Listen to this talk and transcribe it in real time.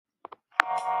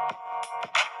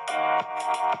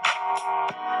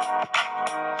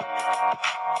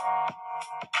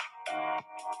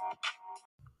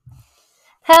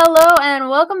Hello and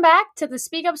welcome back to the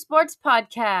Speak Up Sports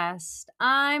podcast.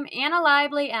 I'm Anna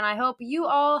Lively and I hope you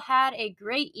all had a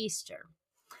great Easter.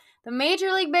 The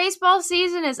Major League Baseball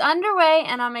season is underway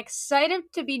and I'm excited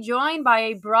to be joined by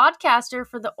a broadcaster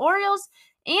for the Orioles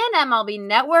and MLB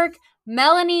Network,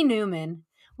 Melanie Newman.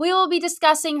 We will be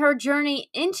discussing her journey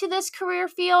into this career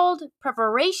field,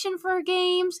 preparation for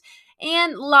games,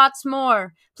 and lots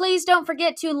more. Please don't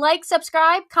forget to like,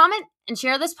 subscribe, comment, and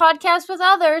share this podcast with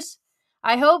others.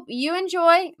 I hope you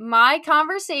enjoy my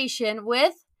conversation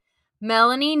with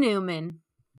Melanie Newman.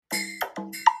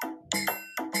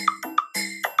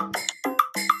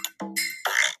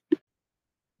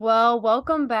 Well,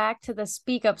 welcome back to the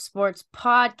Speak Up Sports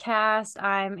podcast.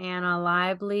 I'm Anna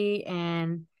Lively,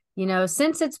 and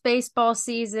since it's baseball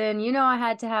season, I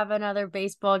had to have another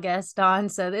baseball guest on.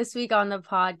 So this week on the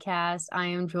podcast, I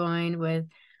am joined with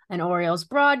an Orioles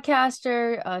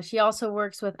broadcaster. She also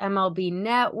works with MLB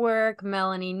Network,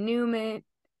 Melanie Newman.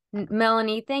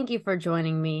 Melanie, thank you for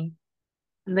joining me.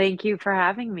 Thank you for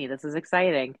having me. This is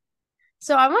exciting.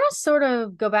 So I want to sort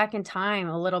of go back in time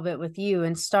a little bit with you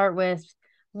and start with,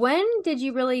 when did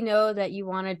you really know that you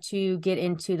wanted to get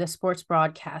into the sports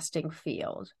broadcasting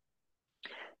field?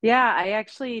 Yeah, I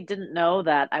actually didn't know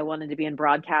that I wanted to be in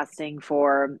broadcasting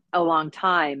for a long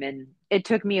time. And it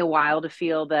took me a while to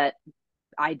feel that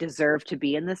I deserve to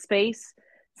be in this space,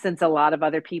 since a lot of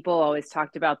other people always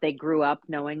talked about they grew up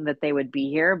knowing that they would be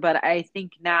here. But I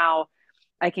think now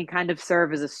I can kind of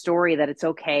serve as a story that it's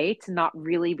okay to not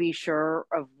really be sure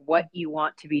of what you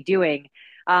want to be doing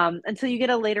until you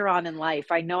get a later on in life.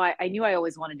 I knew I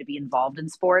always wanted to be involved in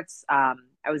sports. I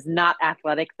was not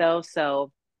athletic though,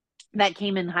 so that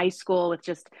came in high school with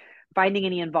just finding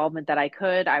any involvement that I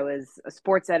could. I was a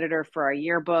sports editor for our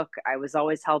yearbook. I was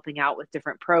always helping out with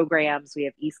different programs. We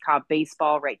have East Cobb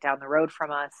baseball right down the road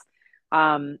from us.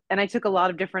 And I took a lot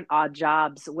of different odd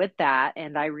jobs with that.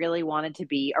 And I really wanted to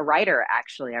be a writer,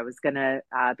 actually. I was going to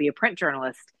be a print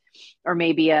journalist or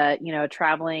maybe a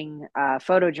traveling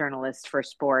photojournalist for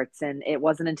sports. And it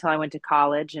wasn't until I went to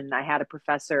college and I had a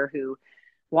professor who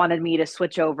wanted me to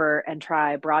switch over and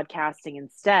try broadcasting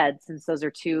instead, since those are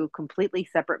two completely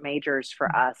separate majors for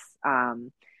us.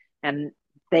 And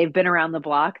they've been around the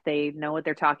block. They know what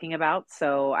they're talking about.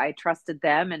 So I trusted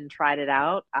them and tried it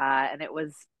out. And it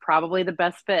was probably the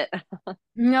best fit.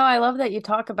 No, I love that you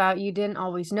talk about you didn't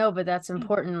always know, but that's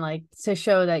important, like to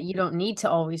show that you don't need to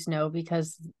always know,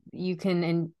 because you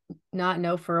can not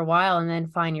know for a while and then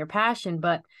find your passion.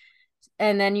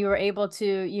 And then you were able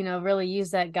to, really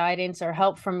use that guidance or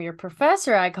help from your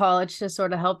professor at college to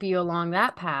sort of help you along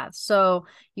that path. So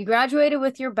you graduated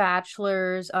with your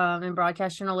bachelor's in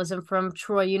broadcast journalism from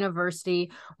Troy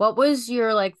University. What was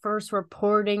your first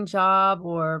reporting job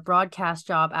or broadcast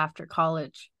job after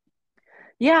college?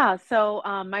 Yeah, so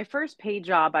my first paid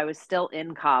job, I was still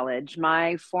in college.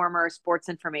 My former sports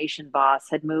information boss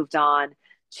had moved on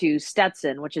to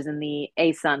Stetson, which is in the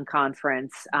ASUN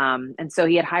conference. And so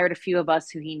he had hired a few of us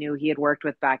who he knew he had worked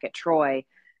with back at Troy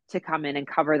to come in and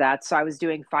cover that. So I was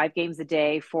doing 5 games a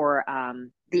day for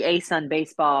the ASUN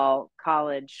baseball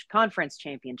college conference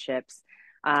championships.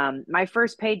 My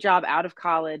first paid job out of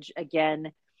college,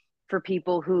 again, for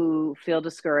people who feel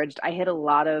discouraged, I hit a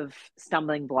lot of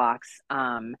stumbling blocks.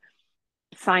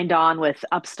 Signed on with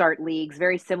upstart leagues,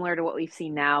 very similar to what we've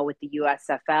seen now with the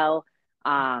USFL,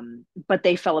 but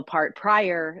they fell apart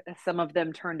prior. Some of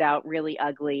them turned out really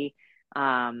ugly.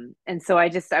 And so I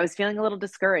was feeling a little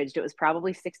discouraged. It was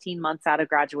probably 16 months out of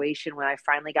graduation when I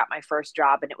finally got my first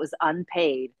job, and it was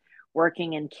unpaid,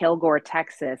 working in Kilgore,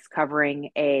 Texas,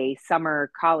 covering a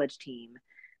summer college team.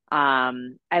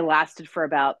 I lasted for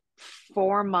about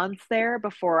 4 months there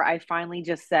before I finally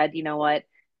just said, you know what,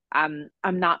 I'm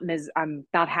not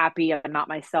happy. I'm not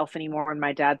myself anymore. And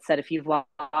my dad said, if you've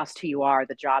lost who you are,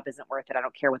 the job isn't worth it. I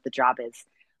don't care what the job is.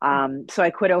 So I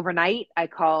quit overnight. I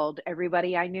called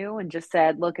everybody I knew and just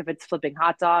said, look, if it's flipping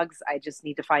hot dogs, I just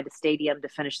need to find a stadium to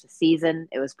finish the season.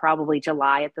 It was probably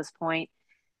July at this point.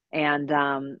 And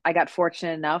I got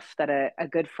fortunate enough that a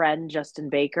good friend, Justin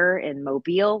Baker in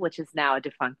Mobile, which is now a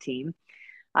defunct team,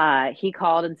 he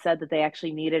called and said that they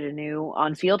actually needed a new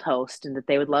on-field host and that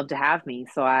they would love to have me.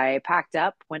 So I packed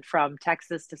up, went from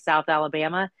Texas to South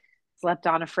Alabama, slept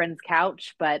on a friend's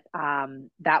couch, but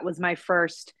that was my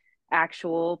first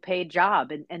actual paid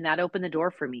job, and that opened the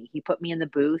door for me. He put me in the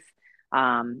booth.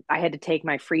 I had to take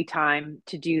my free time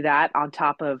to do that on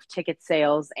top of ticket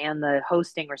sales and the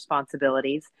hosting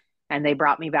responsibilities. And they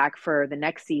brought me back for the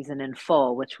next season in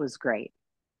full, which was great.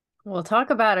 Well, talk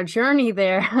about a journey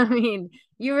there. I mean,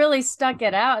 you really stuck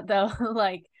it out though.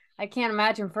 Like, I can't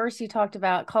imagine. First, you talked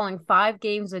about calling 5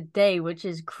 games a day, which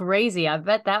is crazy. I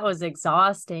bet that was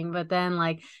exhausting. But then,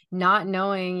 like, not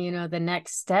knowing, the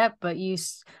next step. But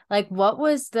like, what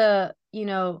was the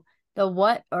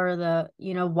what or the,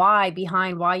 why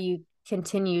behind why you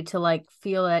continue to like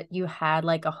feel that you had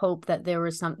like a hope that there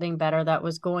was something better that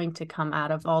was going to come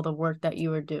out of all the work that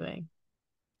you were doing?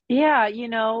 Yeah,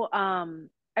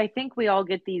 I think we all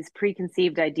get these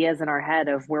preconceived ideas in our head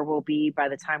of where we'll be by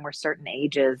the time we're certain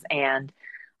ages. And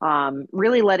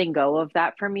really letting go of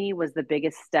that for me was the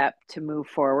biggest step to move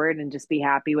forward and just be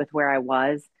happy with where I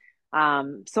was.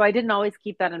 So I didn't always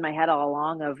keep that in my head all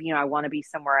along of, I want to be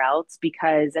somewhere else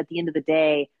because at the end of the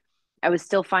day, I was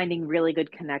still finding really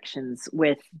good connections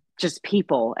with just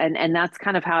people. And that's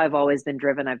kind of how I've always been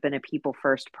driven. I've been a people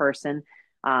first person.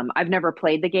 I've never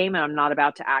played the game and I'm not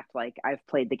about to act like I've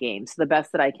played the game. So the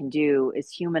best that I can do is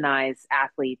humanize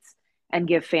athletes and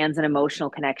give fans an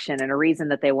emotional connection and a reason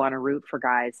that they want to root for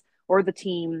guys or the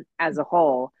team as a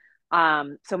whole.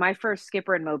 So my first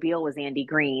skipper in Mobile was Andy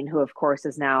Green, who of course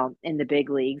is now in the big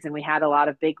leagues. And we had a lot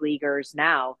of big leaguers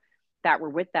now that were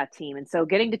with that team. And so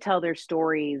getting to tell their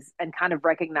stories and kind of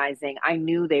recognizing I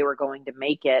knew they were going to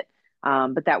make it,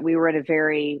 but that we were in a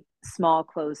very small,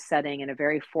 closed setting and a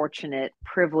very fortunate,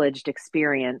 privileged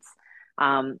experience.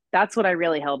 That's what I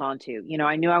really held on to.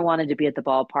 I knew I wanted to be at the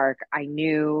ballpark. I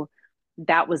knew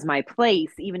that was my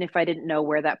place, even if I didn't know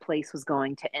where that place was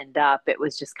going to end up. It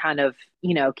was just kind of,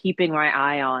 keeping my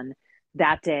eye on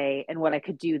that day and what I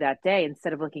could do that day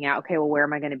instead of looking at, okay, well, where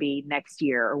am I going to be next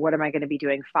year? Or what am I going to be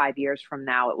doing 5 years from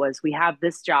now? It was, we have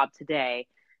this job today,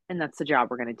 and that's the job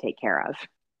we're going to take care of.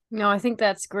 No, I think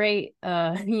that's great,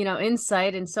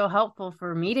 insight and so helpful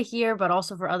for me to hear, but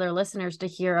also for other listeners to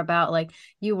hear about like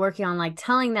you working on like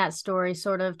telling that story,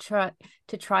 sort of try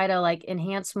to like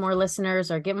enhance more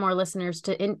listeners or get more listeners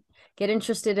to get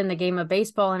interested in the game of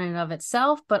baseball in and of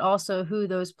itself, but also who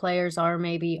those players are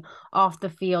maybe off the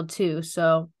field too.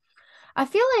 So I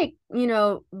feel like,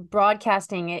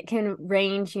 broadcasting, it can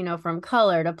range, from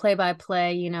color to play by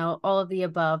play, all of the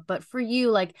above. But for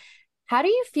you, like, how do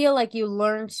you feel like you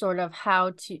learned sort of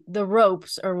how to the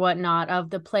ropes or whatnot of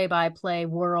the play by play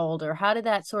world, or how did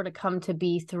that sort of come to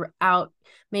be throughout,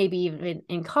 maybe even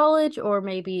in college or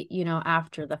maybe,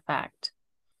 after the fact?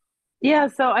 Yeah,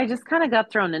 so I just kind of got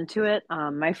thrown into it.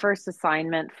 My first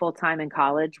assignment full time in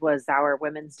college was our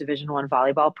women's Division I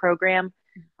volleyball program,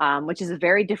 which is a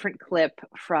very different clip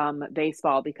from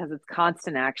baseball because it's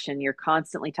constant action. You're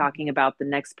constantly talking about the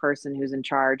next person who's in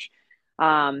charge.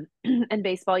 And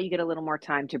baseball, you get a little more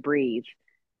time to breathe.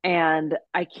 And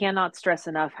I cannot stress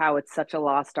enough how it's such a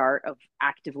lost art of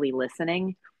actively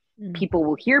listening. Mm. People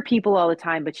will hear people all the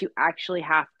time, but you actually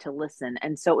have to listen.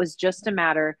 And so it was just a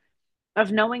matter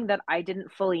of knowing that I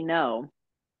didn't fully know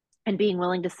and being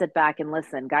willing to sit back and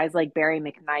listen. Guys like Barry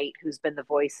McKnight, who's been the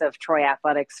voice of Troy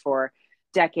Athletics for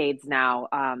decades now,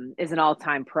 is an all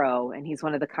time pro, and he's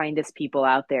one of the kindest people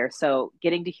out there. So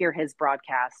getting to hear his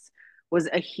broadcasts was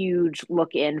a huge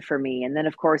look in for me. And then,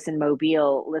 of course, in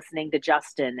Mobile, listening to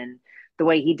Justin and the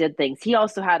way he did things. He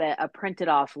also had a printed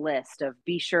off list of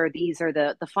be sure these are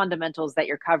the fundamentals that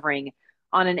you're covering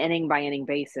on an inning by inning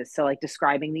basis. So like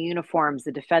describing the uniforms,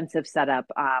 the defensive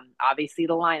setup, obviously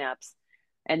the lineups.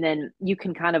 And then you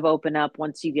can kind of open up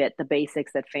once you get the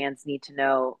basics that fans need to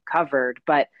know covered.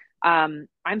 But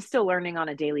I'm still learning on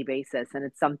a daily basis, and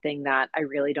it's something that I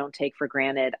really don't take for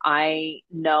granted. I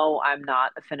know I'm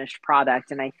not a finished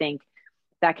product, and I think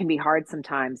that can be hard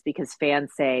sometimes because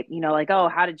fans say, like, oh,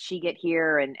 how did she get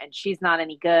here? And she's not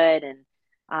any good.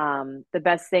 And the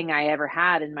best thing I ever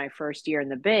had in my first year in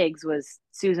the bigs was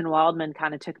Susan Waldman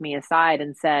kind of took me aside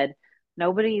and said,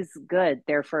 nobody's good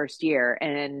their first year.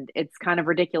 And it's kind of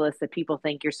ridiculous that people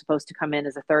think you're supposed to come in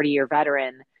as a 30-year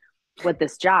veteran with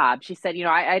this job. She said,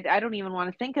 I don't even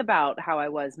want to think about how I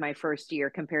was my first year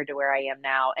compared to where I am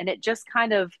now. And it just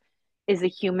kind of is a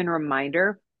human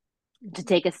reminder to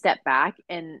take a step back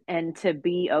and to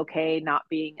be okay not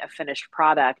being a finished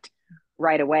product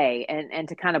right away and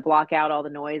to kind of block out all the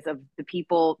noise of the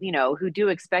people who do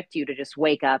expect you to just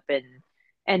wake up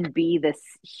and be this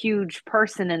huge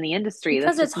person in the industry.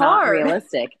 Because That's it's just not hard.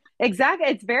 realistic. Exactly,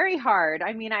 it's very hard.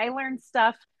 I mean, I learned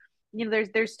stuff.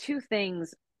 There's two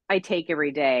things I take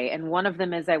every day, and one of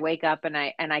them is I wake up and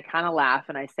I kind of laugh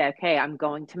and I say, okay, I'm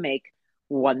going to make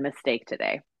one mistake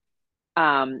today,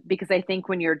 because I think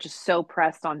when you're just so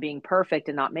pressed on being perfect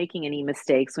and not making any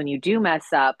mistakes, when you do mess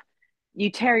up, you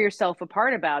tear yourself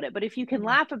apart about it. But if you can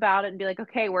laugh about it and be like,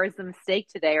 okay, where's the mistake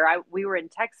today? Or we were in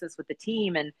Texas with the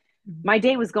team and my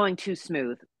day was going too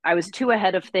smooth. I was too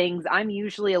ahead of things. I'm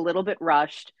usually a little bit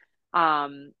rushed.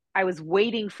 I was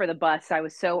waiting for the bus. I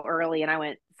was so early, and I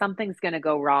went, something's going to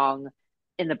go wrong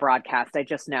in the broadcast. I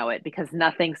just know it because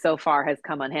nothing so far has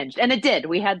come unhinged. And it did.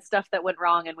 We had stuff that went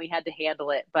wrong and we had to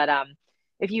handle it. But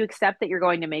if you accept that you're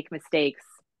going to make mistakes,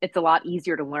 it's a lot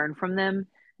easier to learn from them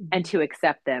and to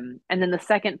accept them. And then the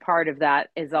second part of that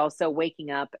is also waking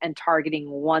up and targeting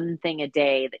one thing a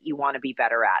day that you want to be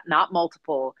better at, not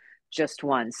multiple, just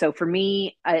one. So for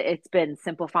me, it's been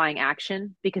simplifying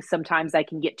action because sometimes I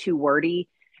can get too wordy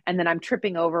and then I'm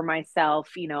tripping over myself.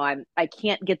 I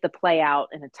can't get the play out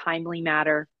in a timely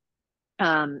manner.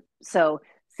 So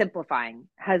simplifying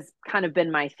has kind of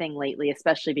been my thing lately,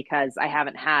 especially because I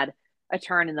haven't had a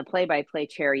turn in the play-by-play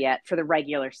chair yet for the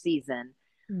regular season.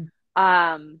 Mhm.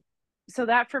 Um, so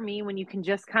that for me, when you can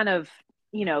just kind of,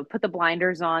 put the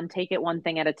blinders on, take it one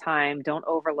thing at a time, don't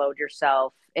overload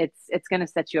yourself. It's going to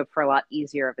set you up for a lot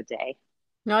easier of a day.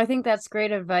 No, I think that's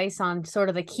great advice on sort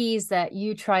of the keys that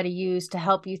you try to use to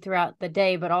help you throughout the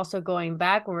day, but also going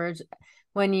backwards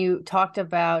when you talked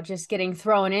about just getting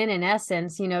thrown in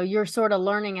essence, you're sort of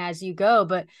learning as you go,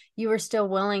 but you were still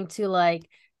willing to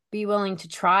be willing to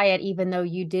try it even though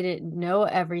you didn't know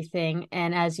everything.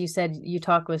 And as you said, you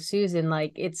talked with Susan,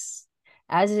 like it's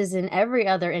as is in every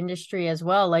other industry as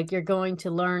well, like you're going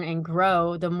to learn and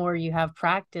grow the more you have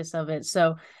practice of it.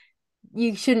 So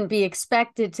you shouldn't be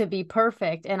expected to be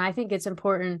perfect. And I think it's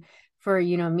important for,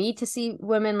 me to see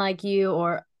women like you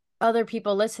or other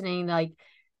people listening, like,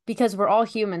 because we're all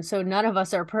human. So none of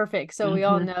us are perfect. So we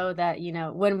all Mm-hmm. know that,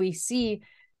 when we see,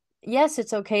 yes,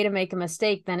 it's okay to make a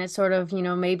mistake, then it sort of,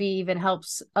 maybe even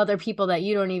helps other people that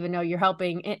you don't even know you're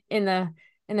helping in the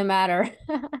matter.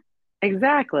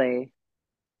 Exactly.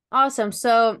 Awesome.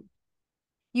 So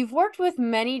you've worked with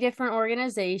many different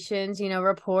organizations,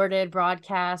 reported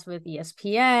broadcast with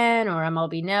ESPN or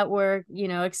MLB Network,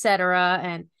 et cetera.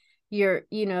 And you're,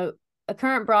 a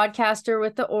current broadcaster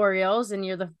with the Orioles, and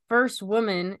you're the first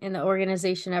woman in the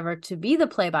organization ever to be the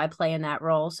play-by-play in that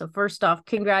role. So first off,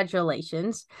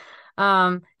 congratulations.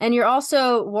 And you're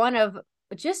also one of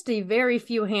just a very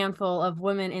few handful of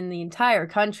women in the entire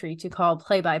country to call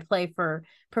play-by-play for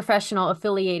professional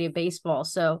affiliated baseball.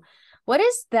 So what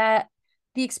is the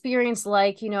experience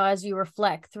like, as you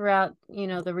reflect throughout,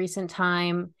 the recent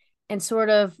time, and sort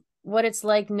of what it's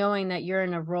like knowing that you're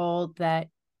in a role that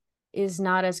is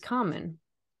not as common?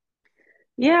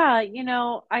 Yeah,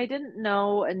 I didn't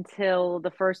know until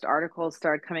the first articles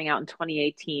started coming out in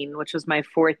 2018, which was my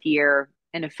fourth year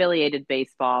in affiliated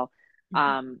baseball, Mhm.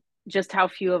 um, just how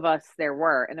few of us there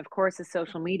were. And of course, as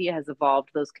social media has evolved,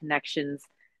 those connections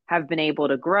have been able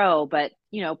to grow. But,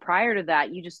 prior to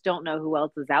that, you just don't know who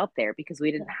else is out there because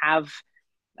we didn't have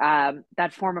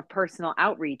that form of personal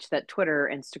outreach that Twitter,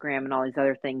 Instagram, and all these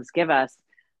other things give us.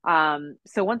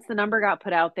 So once the number got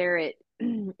put out there, it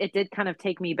it did kind of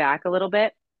take me back a little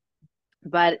bit,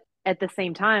 but at the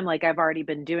same time, like I've already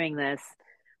been doing this,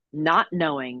 not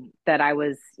knowing that I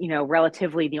was,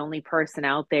 relatively the only person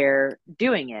out there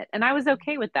doing it, and I was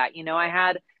okay with that. I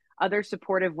had other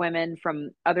supportive women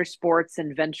from other sports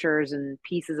and ventures and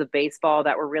pieces of baseball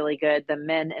that were really good. The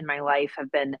men in my life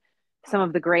have been some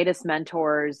of the greatest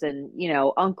mentors and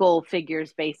uncle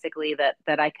figures basically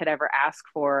that I could ever ask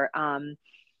for.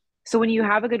 So when you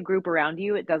have a good group around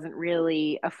you, it doesn't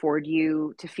really afford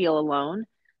you to feel alone.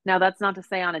 Now that's not to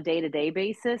say on a day-to-day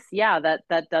basis, yeah,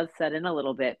 that does set in a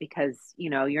little bit because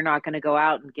you're not going to go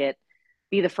out and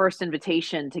be the first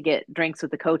invitation to get drinks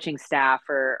with the coaching staff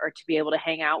or to be able to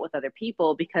hang out with other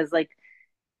people because like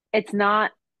it's not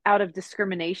out of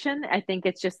discrimination. I think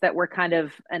it's just that we're kind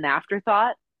of an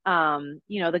afterthought.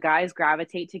 The guys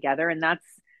gravitate together, and that's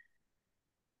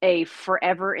a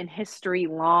forever in history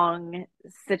long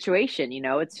situation.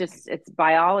 It's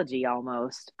biology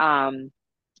almost.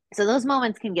 So those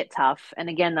moments can get tough, and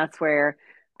again, that's where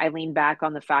I lean back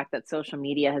on the fact that social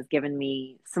media has given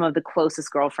me some of the closest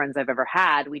girlfriends I've ever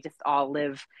had. We just all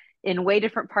live in way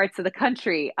different parts of the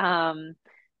country.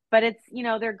 But it's,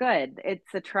 they're good.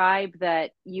 It's a tribe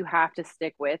that you have to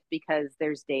stick with because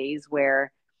there's days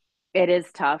where it is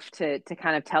tough to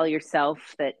kind of tell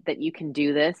yourself that you can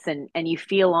do this, and you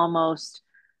feel almost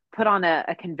put on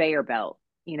a conveyor belt.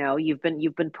 You've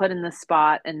been put in this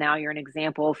spot, and now you're an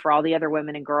example for all the other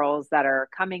women and girls that are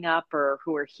coming up or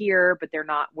who are here but they're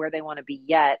not where they want to be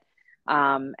yet.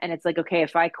 And it's like, okay,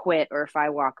 if I quit or if I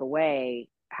walk away,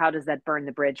 how does that burn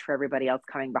the bridge for everybody else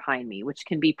coming behind me, which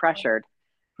can be pressured.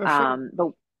 For sure. But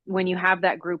when you have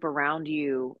that group around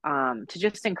you, to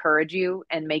just encourage you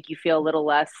and make you feel a little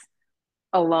less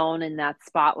alone in that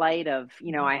spotlight of,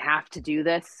 I have to do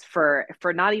this for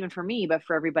not even for me but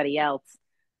for everybody else,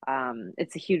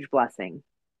 it's a huge blessing.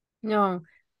 No,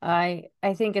 I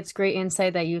think it's great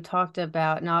insight that you talked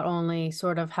about not only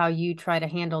sort of how you try to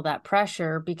handle that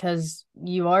pressure because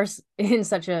you are in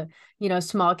such a,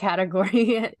 small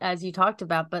category as you talked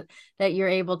about, but that you're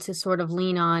able to sort of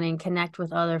lean on and connect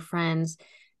with other friends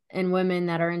and women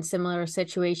that are in similar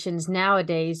situations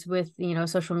nowadays with,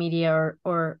 social media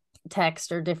or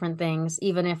text or different things,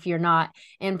 even if you're not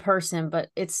in person, but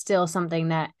it's still something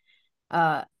that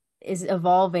uh is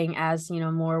evolving as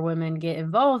more women get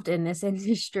involved in this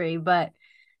industry. But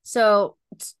so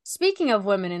speaking of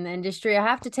women in the industry, I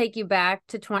have to take you back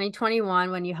to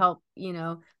 2021 when you helped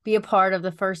be a part of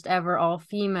the first ever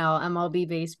all-female MLB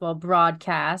baseball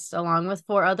broadcast along with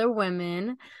four other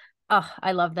women. Oh,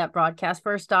 I love that broadcast.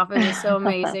 First off, it was so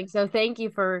amazing. So thank you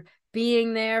for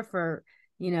being there, for,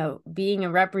 being a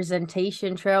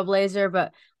representation trailblazer.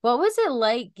 But what was it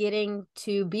like getting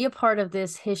to be a part of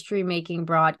this history making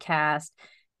broadcast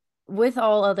with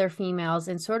all other females,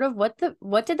 and sort of what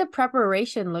did the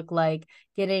preparation look like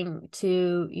getting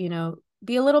to,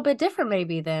 be a little bit different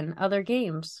maybe than other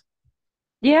games?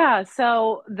 Yeah,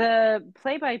 so the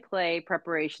play-by-play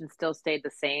preparation still stayed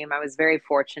the same. I was very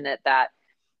fortunate that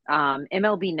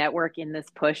MLB Network, in this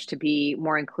push to be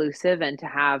more inclusive and to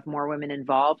have more women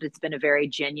involved, it's been a very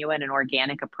genuine and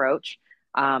organic approach.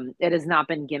 It has not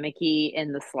been gimmicky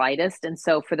in the slightest. And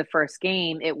so for the first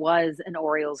game, it was an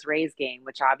Orioles Rays game,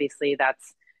 which obviously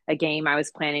that's a game I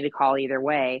was planning to call either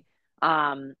way.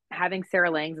 Having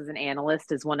Sarah Langs as an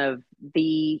analyst is one of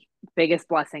the biggest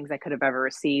blessings I could have ever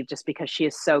received just because she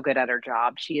is so good at her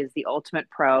job. She is the ultimate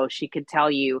pro. She could tell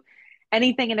you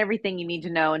anything and everything you need to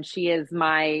know. And she is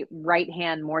my right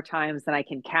hand more times than I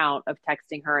can count of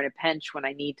texting her in a pinch when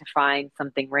I need to find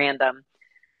something random.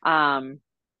 Um,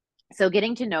 so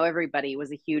getting to know everybody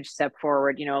was a huge step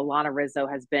forward. Alana Rizzo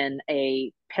has been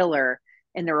a pillar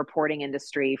in the reporting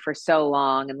industry for so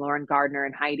long, and Lauren Gardner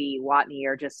and Heidi Watney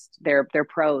are just they're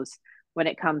pros when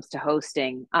it comes to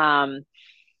hosting.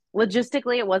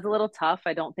 Logistically, it was a little tough.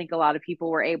 I don't think a lot of people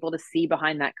were able to see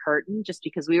behind that curtain just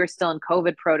because we were still in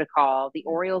COVID protocol. The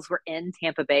Orioles were in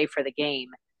Tampa Bay for the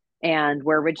game, and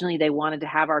where originally they wanted to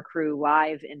have our crew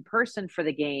live in person for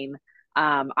the game,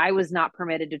 I was not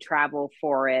permitted to travel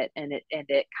for it, and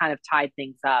it kind of tied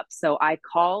things up. So I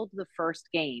called the first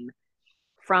game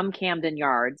from Camden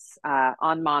Yards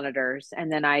on monitors,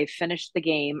 and then I finished the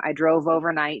game. I drove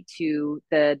overnight to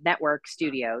the network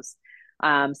studios.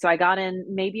 So I got in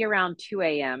maybe around 2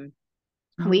 a.m.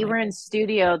 Oh We my were in God.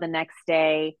 studio the next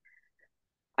day.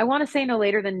 I want to say no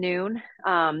later than noon,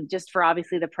 just for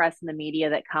obviously the press and the media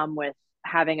that come with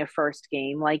having a first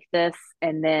game like this.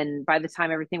 And then by the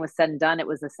time everything was said and done, it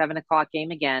was a 7 o'clock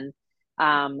game again.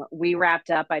 We wrapped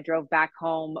up. I drove back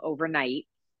home overnight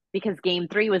because game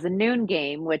three was a noon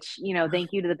game, which,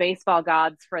 thank you to the baseball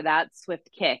gods for that swift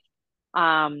kick.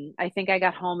 I think I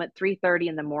got home at 3:30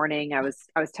 in the morning. I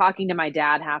was talking to my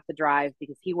dad half the drive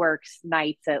because he works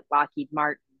nights at Lockheed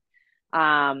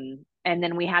Martin. And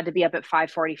then we had to be up at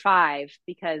 5:45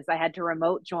 because I had to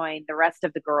remote join the rest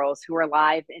of the girls who were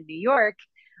live in New York,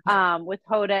 with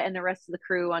Hoda and the rest of the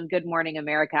crew on Good Morning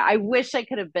America. I wish I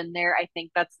could have been there. I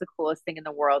think that's the coolest thing in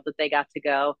the world that they got to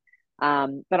go.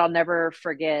 But I'll never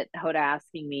forget Hoda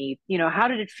asking me, how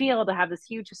did it feel to have this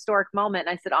huge historic moment?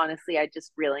 And I said, honestly, I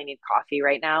just really need coffee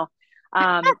right now.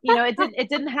 It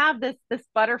didn't have this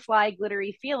butterfly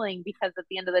glittery feeling because at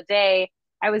the end of the day,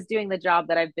 I was doing the job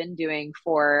that I've been doing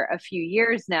for a few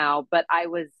years now, but I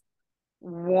was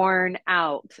worn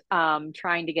out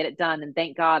trying to get it done. And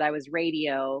thank God I was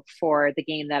radio for the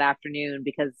game that afternoon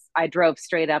because I drove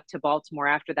straight up to Baltimore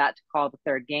after that to call the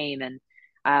third game. And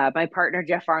my partner,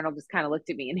 Jeff Arnold, just kind of looked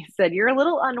at me and he said, "You're a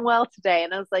little unwell today."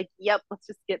 And I was like, "Yep, let's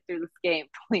just get through this game,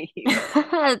 please."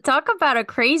 Talk about a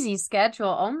crazy schedule.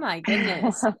 Oh my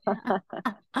goodness.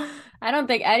 I don't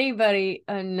think anybody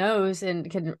knows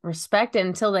and can respect it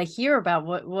until they hear about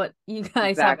what you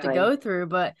guys have to Exactly. go through.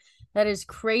 But that is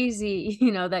crazy,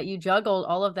 that you juggled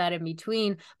all of that in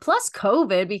between, plus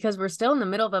COVID, because we're still in the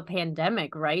middle of a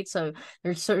pandemic, right? So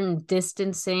there's certain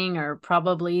distancing or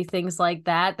probably things like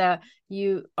that that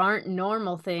you aren't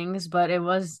normal things, but it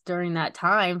was during that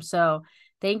time. So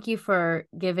thank you for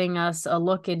giving us a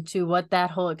look into what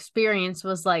that whole experience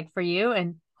was like for you.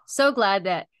 And so glad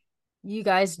that you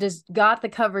guys just got the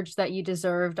coverage that you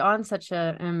deserved on such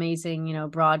an amazing,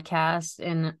 broadcast,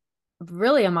 and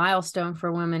really a milestone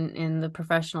for women in the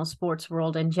professional sports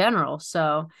world in general.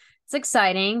 So it's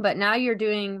exciting, but now you're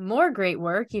doing more great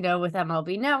work, with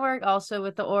MLB Network, also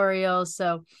with the Orioles.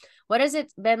 So what has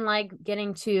it been like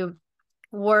getting to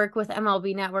work with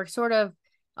MLB Network sort of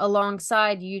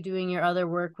alongside you doing your other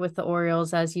work with the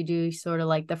Orioles as you do sort of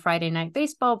like the Friday night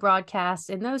baseball broadcast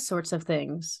and those sorts of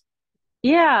things?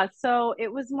 Yeah, so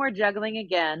it was more juggling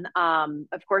again.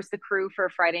 Of course, the crew for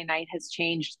Friday night has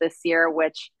changed this year,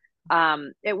 which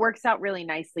it works out really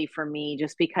nicely for me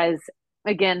just because,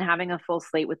 again, having a full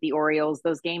slate with the Orioles,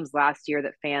 those games last year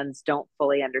that fans don't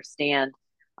fully understand,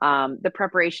 the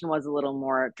preparation was a little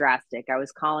more drastic. I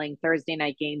was calling Thursday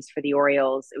night games for the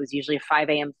Orioles. It was usually a 5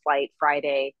 a.m. flight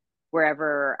Friday,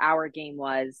 wherever our game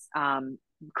was,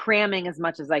 cramming as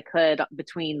much as I could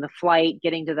between the flight,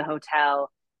 getting to the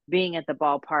hotel, being at the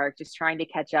ballpark, just trying to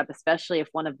catch up, especially if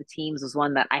one of the teams was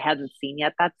one that I hadn't seen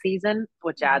yet that season,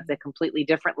 which adds a completely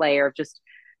different layer of just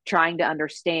trying to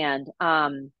understand.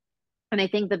 And I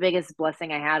think the biggest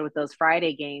blessing I had with those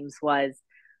Friday games was,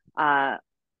 uh,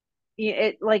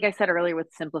 like I said earlier,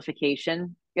 with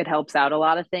simplification, it helps out a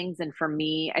lot of things. And for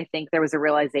me, I think there was a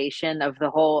realization of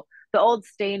the old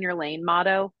stay in your lane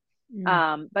motto.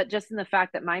 Mm. But just in the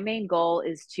fact that my main goal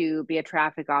is to be a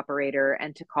traffic operator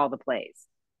and to call the plays.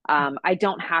 I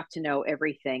don't have to know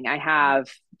everything. I have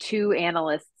two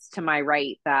analysts to my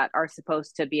right that are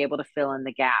supposed to be able to fill in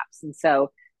the gaps. And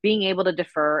so being able to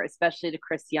defer, especially to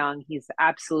Chris Young, he's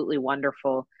absolutely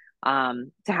wonderful.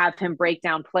 To have him break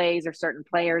down plays or certain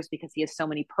players because he has so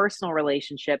many personal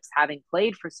relationships having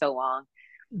played for so long,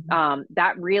 Mhm.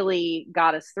 that really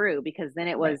got us through because then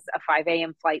it Right. was a 5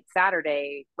 a.m. flight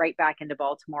Saturday right back into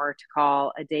Baltimore to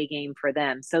call a day game for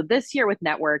them. So this year with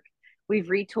Network, we've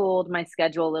retooled my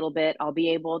schedule a little bit. I'll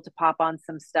be able to pop on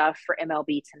some stuff for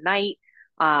MLB tonight.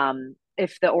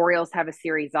 If the Orioles have a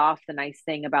series off, the nice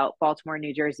thing about Baltimore,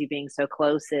 New Jersey being so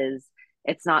close is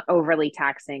it's not overly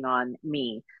taxing on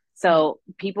me. Yeah. So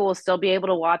people will still be able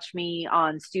to watch me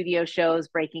on studio shows,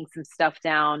 breaking some stuff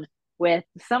down with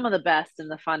some of the best and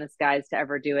the funnest guys to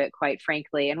ever do it, quite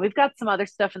frankly. And we've got some other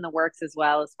stuff in the works as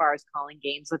well as far as calling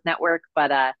games with Network, but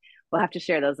we'll have to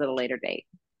share those at a later date.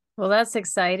 Well, that's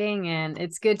exciting, and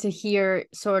it's good to hear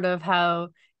sort of how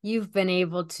you've been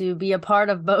able to be a part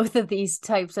of both of these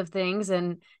types of things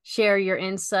and share your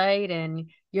insight and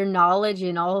your knowledge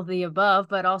in all of the above.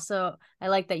 But also, I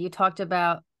like that you talked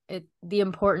about it, the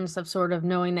importance of sort of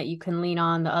knowing that you can lean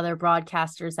on the other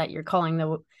broadcasters that you're calling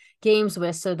the games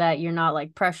with so that you're not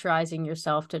like pressurizing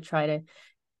yourself to try to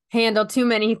handle too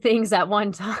many things at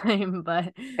one time.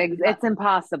 But It's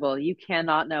impossible. You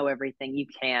cannot know everything. You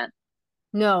can't.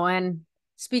 no, and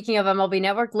speaking of MLB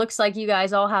Network, looks like you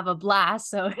guys all have a blast,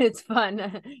 so it's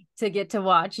fun to get to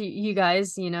watch you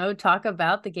guys, talk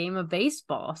about the game of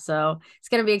baseball. So it's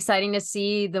going to be exciting to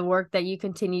see the work that you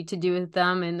continue to do with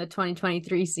them in the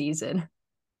 2023 season.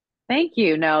 Thank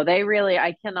you. No, they really,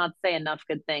 I cannot say enough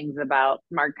good things about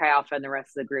Mark Kayaffa and the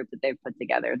rest of the group that they've put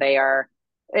together.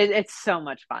 It's so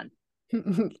much fun.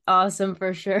 Awesome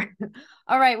for sure.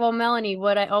 All right. Well, Melanie,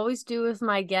 what I always do with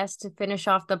my guests to finish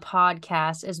off the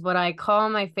podcast is what I call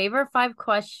my favorite 5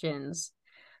 questions.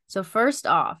 So, first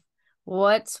off,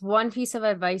 what's one piece of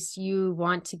advice you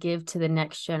want to give to the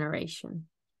next generation?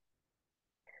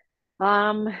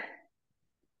 Um,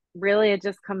 Really, it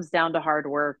just comes down to hard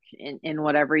work in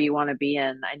whatever you want to be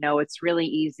in. I know it's really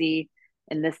easy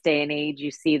in this day and age. You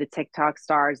see the TikTok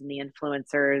stars and the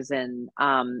influencers and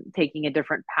taking a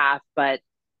different path, but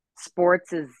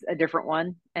sports is a different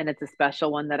one. And it's a special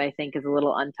one that I think is a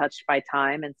little untouched by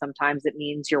time. And sometimes it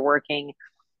means you're working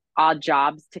odd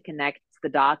jobs to connect the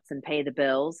dots and pay the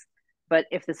bills. But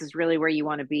if this is really where you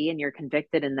want to be and you're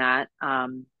convicted in that,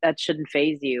 that shouldn't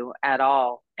phase you at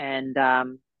all. And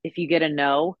if you get a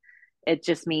no, it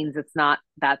just means it's not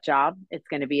that job. It's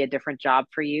going to be a different job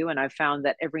for you. And I've found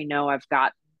that every no I've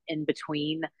got in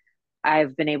between,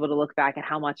 I've been able to look back at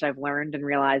how much I've learned and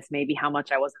realize maybe how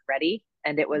much I wasn't ready.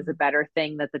 And it was a better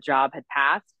thing that the job had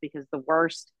passed because the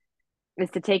worst is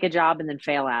to take a job and then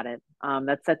fail at it.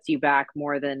 That sets you back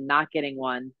more than not getting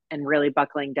one and really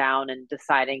buckling down and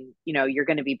deciding, you're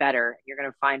going to be better. You're going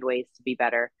to find ways to be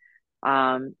better.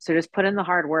 So just put in the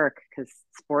hard work because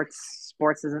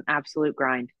sports is an absolute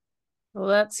grind. Well,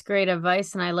 that's great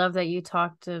advice. And I love that you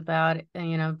talked about,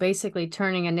 basically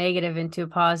turning a negative into a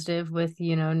positive with,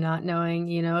 not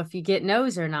knowing, if you get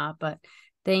no's or not. But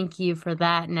thank you for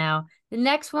that. Now, the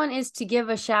next one is to give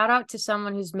a shout out to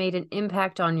someone who's made an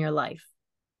impact on your life.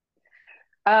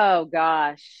 Oh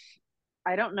gosh.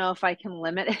 I don't know if I can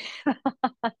limit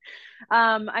it.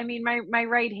 I mean, my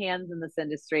right hands in this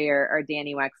industry are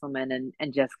Danny Wexelman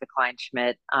and Jessica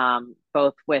Kleinschmidt,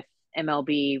 both with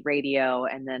MLB radio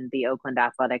and then the Oakland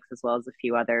Athletics, as well as a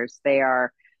few others. They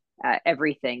are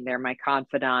everything. They're my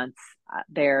confidants.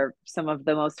 They're some of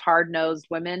the most hard nosed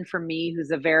women for me,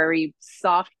 who's a very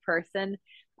soft person.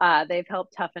 They've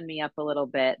helped toughen me up a little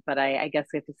bit, but I guess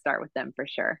we have to start with them for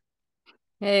sure.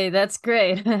 Hey, that's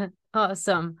great.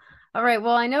 Awesome. All right.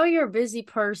 Well, I know you're a busy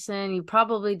person. You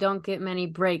probably don't get many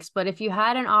breaks, but if you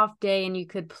had an off day and you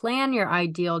could plan your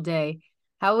ideal day,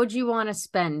 how would you want to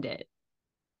spend it?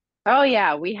 Oh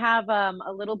yeah, we have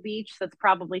a little beach that's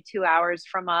probably 2 hours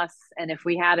from us, and if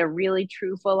we had a really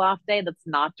true full off day that's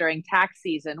not during tax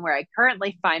season, where I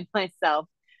currently find myself,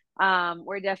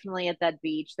 we're definitely at that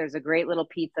beach. There's a great little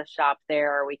pizza shop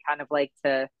there. We kind of like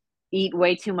to eat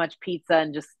way too much pizza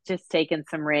and just take in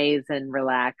some rays and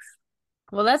relax.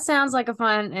 Well, that sounds like a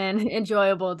fun and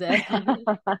enjoyable day.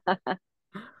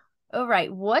 All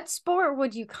right. What sport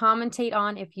would you commentate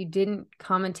on if you didn't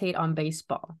commentate on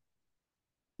baseball?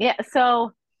 Yeah,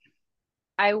 so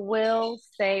I will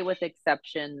say, with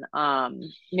exception,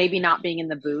 maybe not being in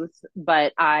the booth,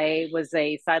 but I was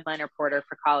a sideline reporter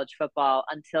for college football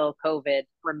until COVID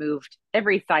removed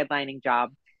every sidelining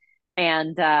job,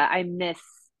 and I miss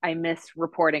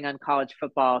reporting on college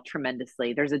football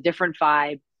tremendously. There's a different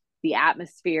vibe, the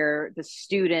atmosphere, the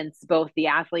students, both the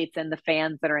athletes and the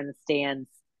fans that are in the stands.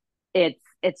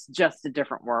 It's just a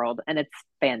different world, and it's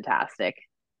fantastic.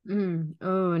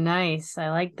 Oh, nice. I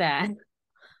like that.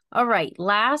 All right.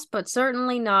 Last but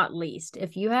certainly not least,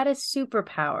 if you had a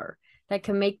superpower that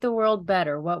can make the world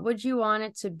better, what would you want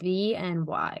it to be and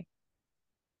why?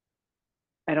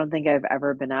 I don't think I've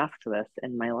ever been asked this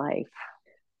in my life.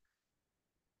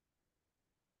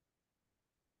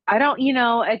 I don't,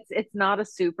 it's not a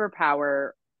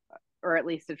superpower, or at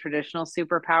least a traditional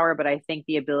superpower, but I think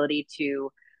the ability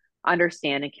to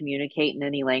understand and communicate in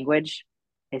any language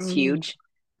is Ooh. huge.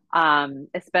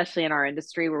 Especially in our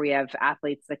industry where we have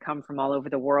athletes that come from all over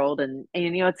the world, and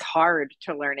it's hard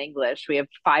to learn English. We have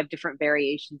five different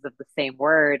variations of the same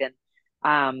word,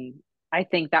 and I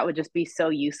think that would just be so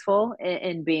useful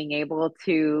in being able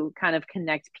to kind of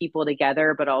connect people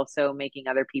together, but also making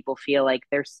other people feel like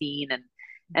they're seen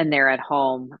and they're at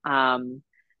home.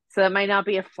 So that might not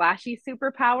be a flashy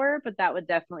superpower, but that would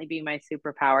definitely be my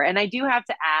superpower. And I do have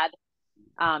to add,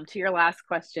 to your last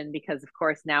question, because of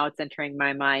course now it's entering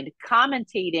my mind,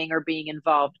 commentating or being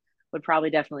involved would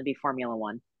probably definitely be Formula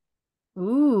One.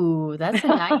 Ooh, that's a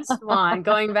nice one.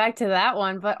 Going back to that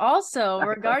one, but also Exactly.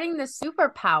 regarding the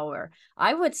superpower,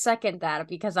 I would second that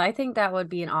because I think that would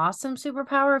be an awesome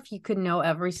superpower if you could know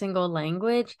every single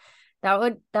language. That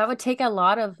would take a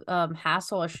lot of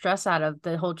hassle or stress out of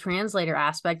the whole translator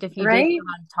aspect. If you did Right? know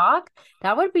how to talk,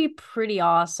 that would be pretty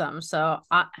awesome. So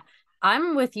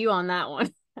I'm with you on that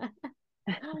one.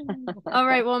 All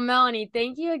right. Well, Melanie,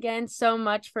 thank you again so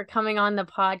much for coming on the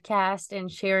podcast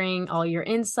and sharing all your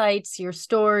insights, your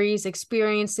stories,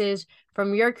 experiences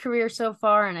from your career so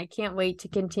far. And I can't wait to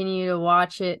continue to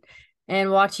watch it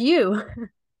and watch you.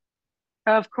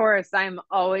 Of course, I'm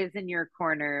always in your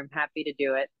corner. I'm happy to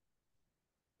do it.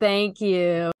 Thank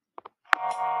you.